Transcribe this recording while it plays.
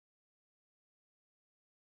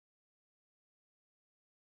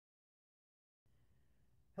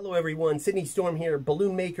Hello everyone, Sydney Storm here,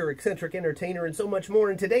 balloon maker, eccentric entertainer, and so much more.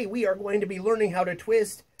 And today we are going to be learning how to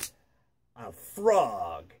twist a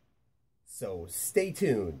frog. So stay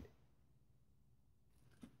tuned.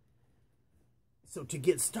 So to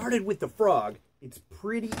get started with the frog, it's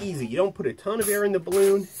pretty easy. You don't put a ton of air in the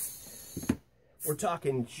balloon. We're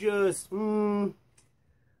talking just, I don't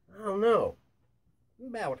know,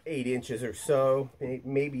 about 8 inches or so,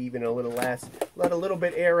 maybe even a little less. Let a little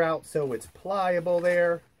bit air out so it's pliable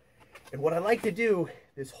there. And what I like to do,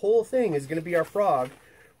 this whole thing is going to be our frog.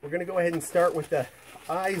 We're going to go ahead and start with the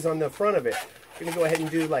eyes on the front of it. We're going to go ahead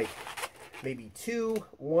and do like maybe 2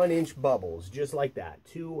 1-inch bubbles, just like that.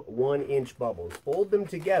 2 1-inch bubbles. Fold them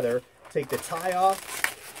together, take the tie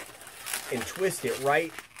off, and twist it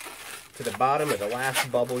right to the bottom of the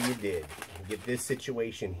last bubble you did. Get this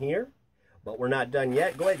situation here. But we're not done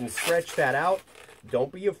yet. Go ahead and stretch that out.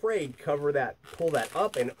 Don't be afraid. Cover that, pull that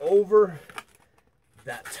up and over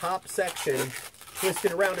that top section. Twist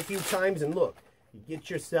it around a few times and look, you get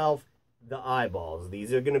yourself the eyeballs.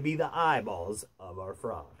 These are going to be the eyeballs of our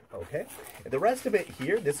frog, okay? And the rest of it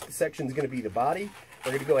here, this section is going to be the body.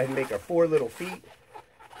 We're going to go ahead and make our 4 little feet.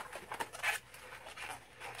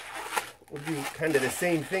 We'll do kind of the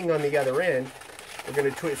same thing on the other end. We're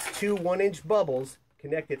going to twist 2 1-inch bubbles.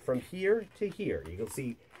 Connect it from here to here. You can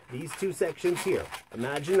see these 2 sections here.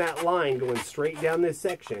 Imagine that line going straight down this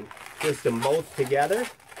section. Twist them both together.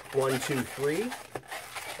 1, 2, 3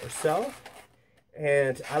 or so.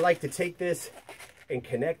 And I like to take this and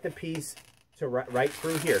connect the piece to right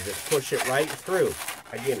through here. Just push it right through.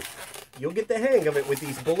 Again, you'll get the hang of it with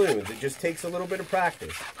these balloons. It just takes a little bit of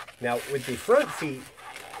practice. Now with the front feet,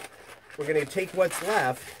 we're going to take what's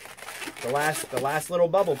left, the last little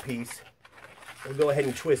bubble piece. We'll go ahead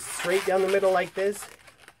and twist straight down the middle like this.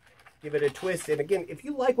 Give it a twist. And again, if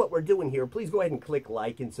you like what we're doing here, please go ahead and click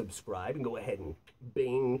like and subscribe. And go ahead and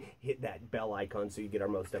bing, hit that bell icon so you get our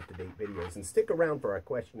most up-to-date videos. And stick around for our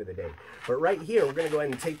question of the day. But right here, we're going to go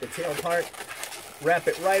ahead and take the tail part, wrap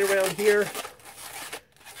it right around here.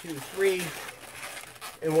 2, 3.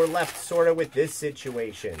 And we're left sort of with this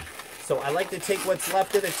situation. So I like to take what's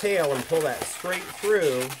left of the tail and pull that straight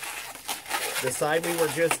through the side we were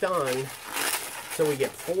just on. So we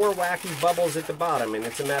get 4 wacky bubbles at the bottom, and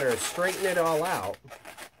it's a matter of straightening it all out.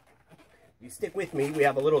 You stick with me. We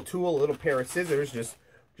have a little tool, a little pair of scissors,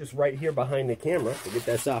 just right here behind the camera. We'll get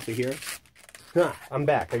this off of here. I'm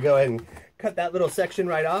back. I go ahead and cut that little section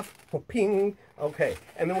right off. Ping. Okay.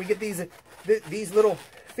 And then we get these little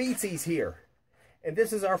feetsies here. And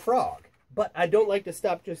this is our frog. But I don't like to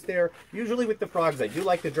stop just there. Usually with the frogs, I do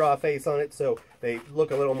like to draw a face on it so they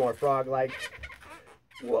look a little more frog-like.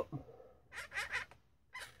 Whoop.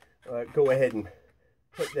 Go ahead and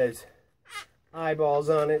put those eyeballs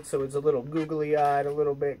on it so it's a little googly-eyed, a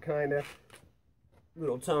little bit kind of,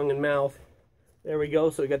 little tongue and mouth. There we go.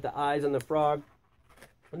 So we got the eyes on the frog.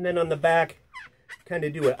 And then on the back, kind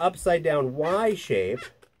of do an upside-down Y shape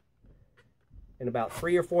and about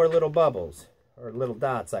 3 or 4 little bubbles, or little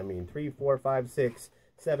dots, I mean. 3, 4, 5, 6,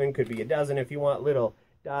 7, could be a dozen if you want little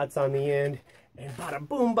dots on the end. And bada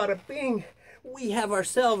boom, bada bing, we have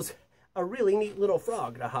ourselves a really neat little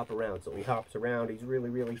frog to hop around. So he hops around. He's really,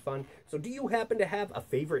 really fun. So do you happen to have a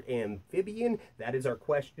favorite amphibian? That is our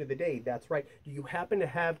question of the day. That's right. Do you happen to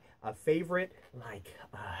have a favorite, like,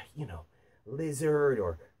 lizard,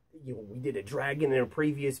 or, we did a dragon in a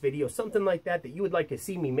previous video, something like that you would like to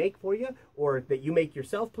see me make for you, or that you make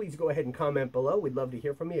yourself? Please go ahead and comment below. We'd love to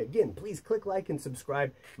hear from you. Again, please click like and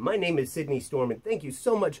subscribe. My name is Sydney Storm, and thank you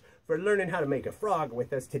so much for learning how to make a frog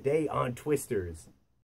with us today on Twisters.